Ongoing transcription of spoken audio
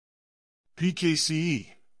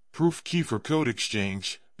PKCE, Proof Key for Code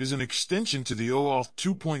Exchange, is an extension to the Oauth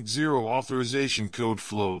 2.0 authorization code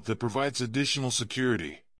flow that provides additional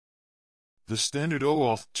security. The standard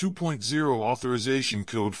Oauth 2.0 authorization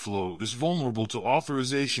code flow is vulnerable to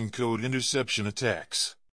authorization code interception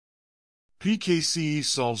attacks. PKCE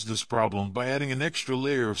solves this problem by adding an extra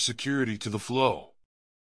layer of security to the flow.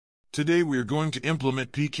 Today we are going to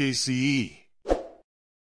implement PKCE.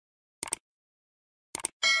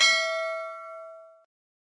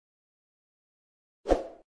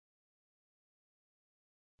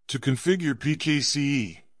 To configure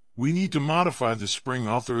PKCE, we need to modify the Spring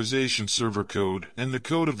Authorization Server code and the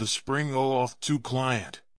code of the Spring Oauth2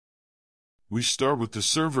 client. We start with the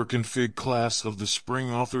server config class of the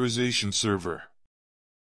Spring Authorization Server.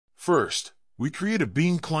 First, we create a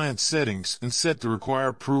bean client settings and set the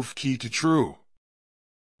required proof key to true.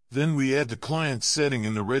 Then we add the client setting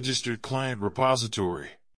in the registered client repository.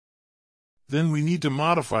 Then we need to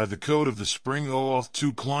modify the code of the Spring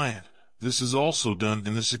Oauth2 client. This is also done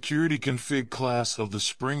in the security config class of the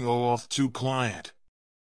Spring Oauth2 client.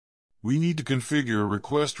 We need to configure a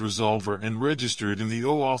request resolver and register it in the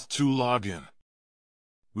Oauth2 login.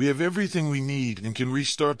 We have everything we need and can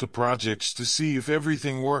restart the projects to see if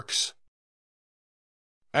everything works.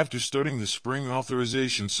 After starting the Spring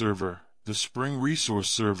Authorization Server, the Spring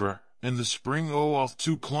Resource Server, and the Spring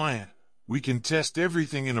Oauth2 client, we can test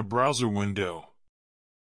everything in a browser window.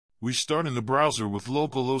 We start in the browser with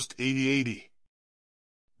localhost 8080.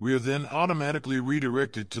 We are then automatically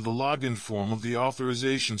redirected to the login form of the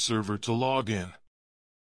authorization server to log in.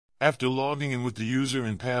 After logging in with the user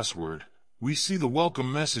and password, we see the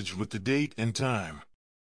welcome message with the date and time.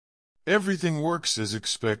 Everything works as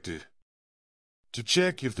expected. To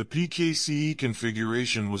check if the PKCE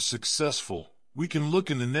configuration was successful, we can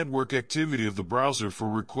look in the network activity of the browser for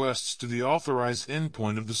requests to the authorized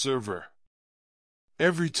endpoint of the server.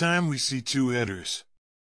 Every time we see two headers,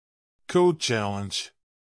 code challenge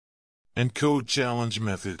and code challenge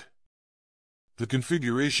method. The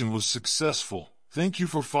configuration was successful. Thank you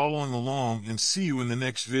for following along and see you in the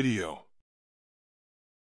next video.